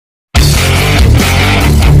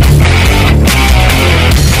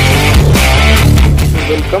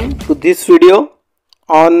Welcome to this video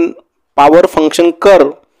on power function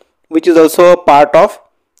curve, which is also a part of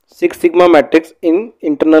Six Sigma matrix in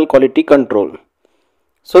internal quality control.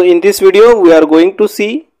 So in this video we are going to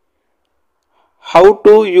see how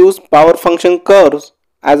to use power function curves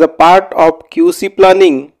as a part of QC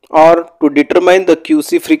planning or to determine the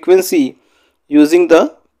QC frequency using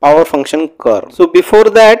the power function curve. So before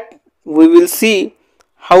that we will see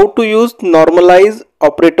how to use normalized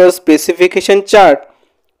operator specification chart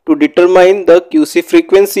to determine the QC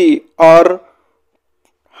frequency, or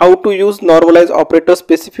how to use normalized operator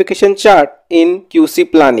specification chart in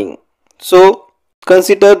QC planning. So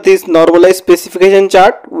consider this normalized specification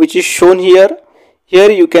chart which is shown here. Here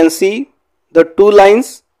you can see the two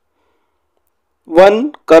lines.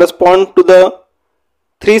 One correspond to the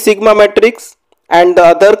 3 sigma matrix and the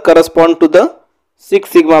other correspond to the 6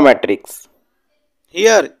 sigma matrix.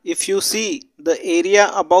 Here if you see, the area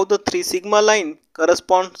above the 3 sigma line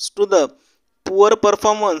corresponds to the poor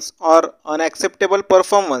performance or unacceptable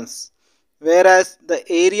performance, whereas the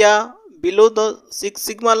area below the 6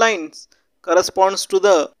 sigma lines corresponds to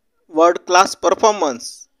the world class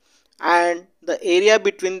performance, and the area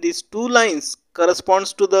between these two lines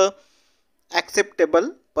corresponds to the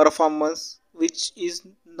acceptable performance, which is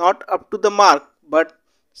not up to the mark but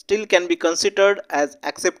still can be considered as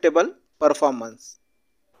acceptable performance.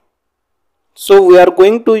 So we are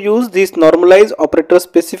going to use this normalized operator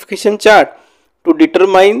specification chart to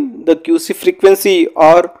determine the QC frequency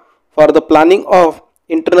or for the planning of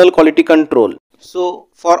internal quality control. So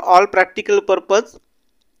for all practical purpose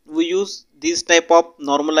we use this type of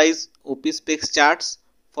normalized OP specs charts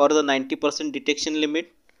for the 90% detection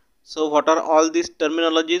limit. So what are all these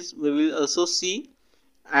terminologies we will also see,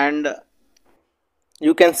 and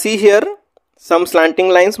you can see here some slanting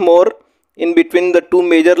lines more in between the two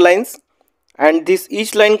major lines, and this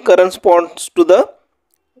each line corresponds to the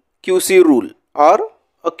QC rule or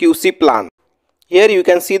a QC plan. Here you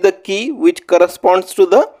can see the key which corresponds to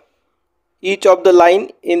the each of the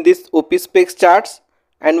line in this OP specs charts,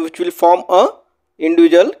 and which will form a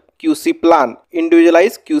individual QC plan,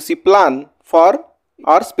 individualized QC plan for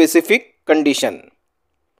our specific condition.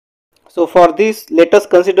 So for this, let us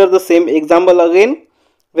consider the same example again,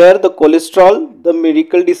 where the cholesterol, the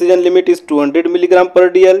medical decision limit is 200 mg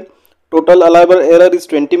per dl, total allowable error is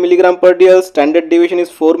 20 mg per dl, standard deviation is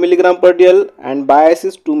 4 mg per dl, and bias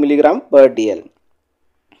is 2 mg per dl.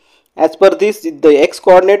 As per this, the x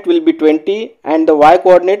coordinate will be 20 and the y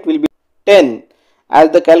coordinate will be 10, as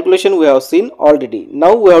the calculation we have seen already.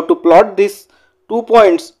 Now we have to plot these 2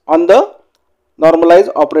 points on the normalized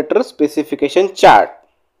operator specification chart.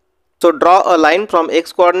 So draw a line from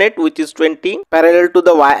x coordinate which is 20 parallel to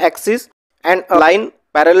the y axis, and a line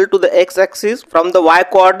parallel to the x axis from the y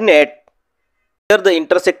coordinate. Here the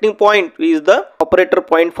intersecting point is the operator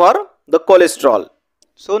point for the cholesterol.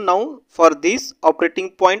 So now for this operating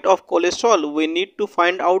point of cholesterol we need to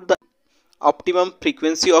find out the optimum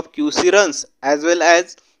frequency of QC runs as well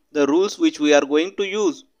as the rules which we are going to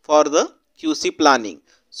use for the QC planning.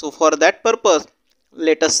 So for that purpose,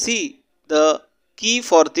 let us see the key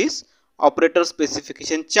for this operator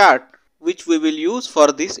specification chart which we will use for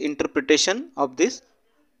this interpretation of this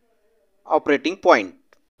operating point.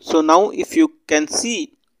 So now if you can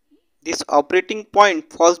see, this operating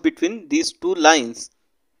point falls between these two lines.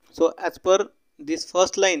 So as per this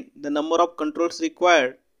first line, the number of controls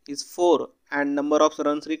required is 4 and number of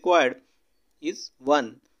runs required is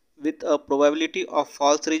 1, with a probability of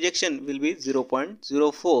false rejection will be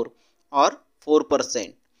 0.04 or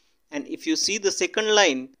 4%. And if you see the second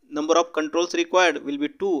line, number of controls required will be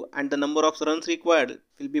 2 and the number of runs required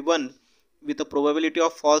will be 1, with a probability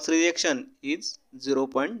of false rejection is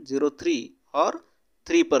 0.03 or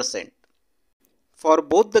 3%. For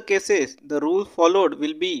both the cases, the rule followed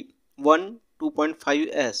will be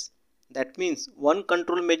 2.5s. That means one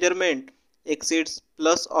control measurement exceeds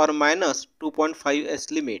plus or minus 2.5s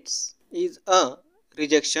limits is a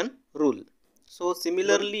rejection rule. So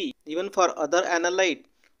similarly, even for other analyte,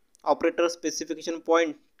 operator specification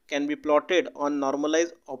point can be plotted on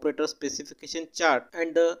normalized operator specification chart,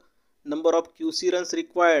 and the number of QC runs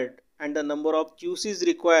required and the number of QCs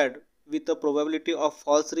required with a probability of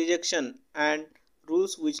false rejection and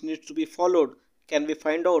rules which needs to be followed can be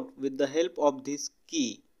found out with the help of this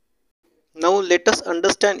key. Now let us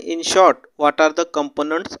understand in short what are the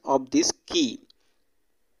components of this key.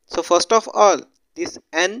 So first of all, this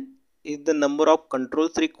N is the number of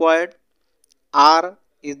controls required, R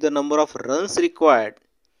is the number of runs required.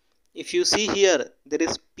 If you see here, there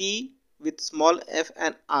is P with small f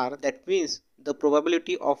and R, that means the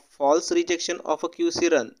probability of false rejection of a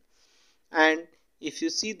QC run. And if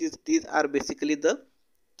you see this, these are basically the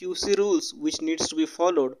QC rules which needs to be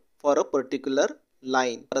followed for a particular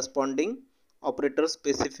line. Corresponding operator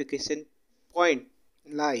specification point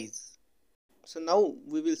lies. So now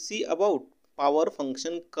we will see about power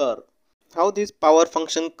function curve. How these power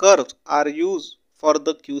function curves are used for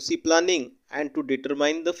the QC planning and to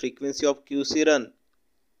determine the frequency of QC run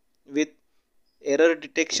with error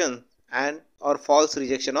detection and or false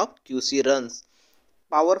rejection of QC runs.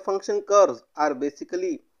 Power function curves are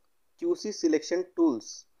basically QC selection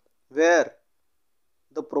tools where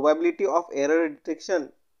the probability of error detection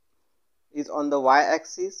is on the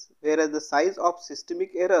y-axis, whereas the size of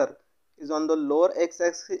systemic error is on the lower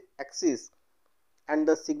x-axis and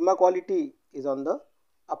the sigma quality is on the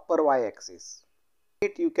upper y-axis.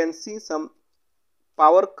 You can see some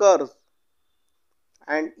power curves,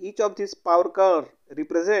 and each of these power curves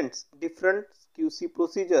represents different QC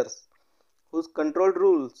procedures whose control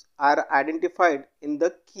rules are identified in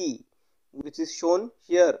the key, which is shown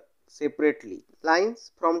here separately.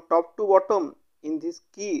 Lines from top to bottom in this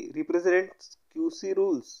key represents QC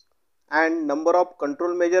rules and number of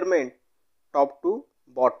control measurement top to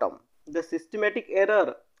bottom. The systematic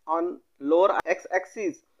error on lower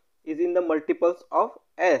x-axis is in the multiples of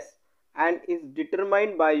S and is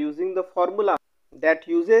determined by using the formula that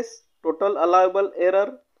uses total allowable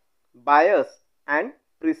error, bias and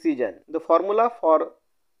precision. The formula for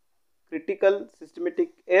critical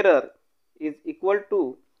systematic error is equal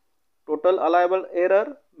to total allowable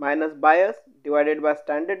error minus bias divided by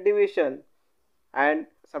standard deviation and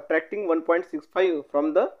subtracting 1.65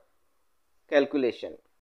 from the calculation.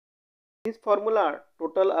 This formula,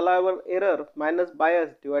 total allowable error minus bias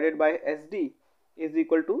divided by SD, is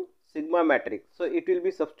equal to sigma matrix. So it will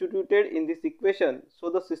be substituted in this equation. So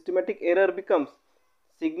the systematic error becomes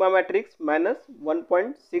sigma matrix minus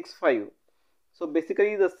 1.65. So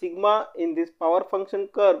basically the sigma in this power function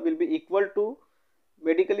curve will be equal to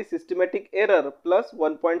medically systematic error plus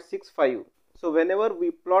 1.65. So whenever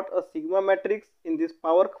we plot a sigma matrix in this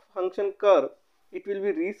power function curve, it will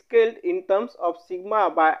be rescaled in terms of sigma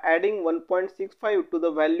by adding 1.65 to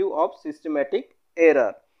the value of systematic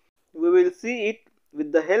error. We will see it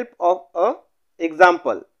with the help of a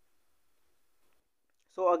example.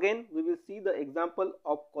 So again we will see the example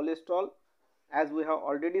of cholesterol. As we have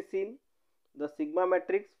already seen, the sigma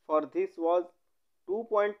matrix for this was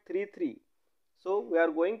 2.33. So we are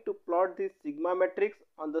going to plot this sigma matrix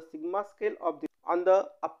on the sigma scale of on the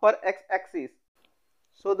upper x-axis.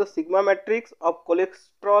 So the sigma matrix of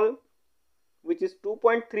cholesterol, which is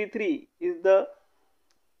 2.33, is the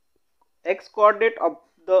x coordinate of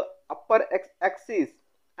the upper x-axis,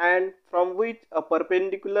 and from which a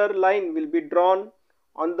perpendicular line will be drawn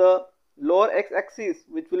on the lower x-axis,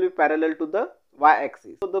 which will be parallel to the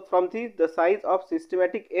y-axis. So from this the size of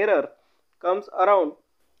systematic error comes around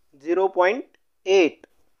 0.8.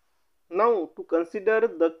 Now to consider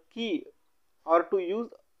the key or to use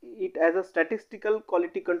it as a statistical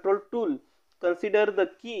quality control tool, consider the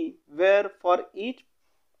key where for each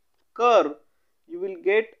curve you will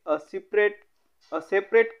get a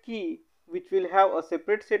separate key which will have a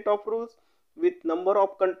separate set of rules with number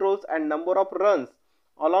of controls and number of runs,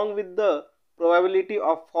 along with the probability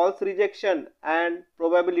of false rejection and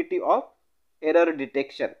probability of error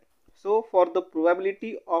detection. So for the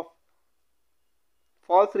probability of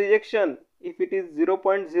false rejection, if it is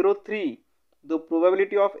 0.03, the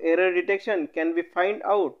probability of error detection can be found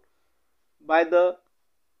out by the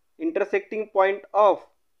intersecting point of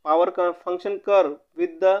power function curve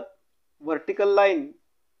with the vertical line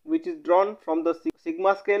which is drawn from the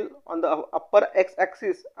sigma scale on the upper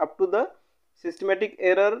x-axis up to the systematic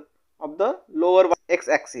error of the lower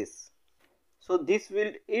x-axis. So this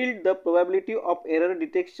will yield the probability of error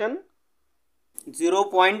detection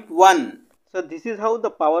 0.1. So this is how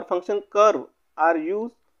the power function curve are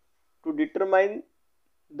used to determine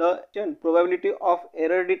the probability of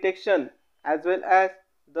error detection as well as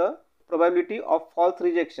the probability of false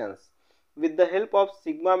rejections with the help of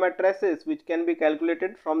sigma matrices, which can be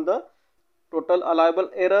calculated from the total allowable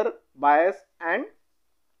error, bias and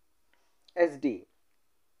SD.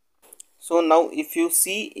 So now if you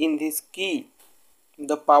see in this key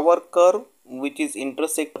the power curve which is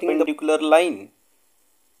intersecting the particular line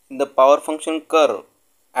in the power function curve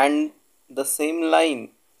and the same line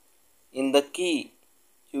in the key,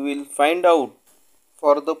 you will find out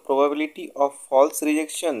for the probability of false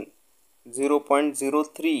rejection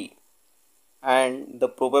 0.03 and the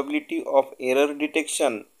probability of error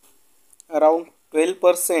detection around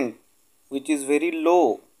 12%, which is very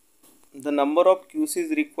low. The number of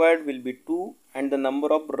QCs required will be 2 and the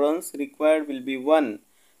number of runs required will be 1,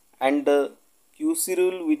 and the QC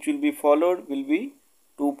rule which will be followed will be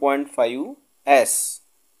 2.5S.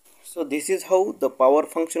 So this is how the power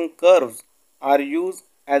function curves are used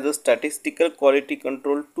as a statistical quality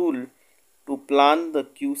control tool to plan the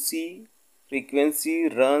QC, frequency,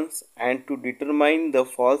 runs, and to determine the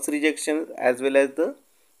false rejection as well as the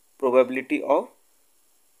probability of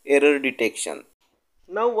error detection.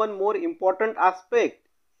 Now one more important aspect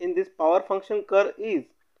in this power function curve is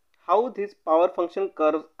how these power function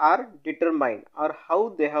curves are determined or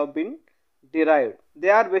how they have been derived. They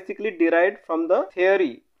are basically derived from the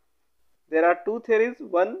theory. There are two theories,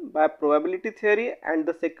 one by probability theory and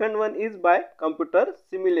the second one is by computer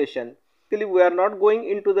simulation. Actually, we are not going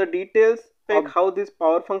into the details of how these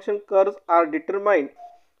power function curves are determined.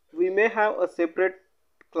 We may have a separate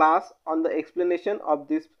class on the explanation of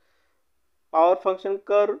this power function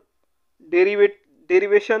curve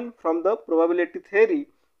derivation from the probability theory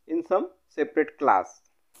in some separate class.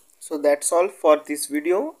 So that's all for this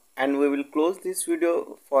video and we will close this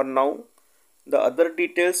video for now. The other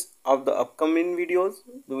details of the upcoming videos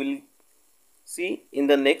we will see in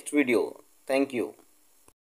the next video. Thank you.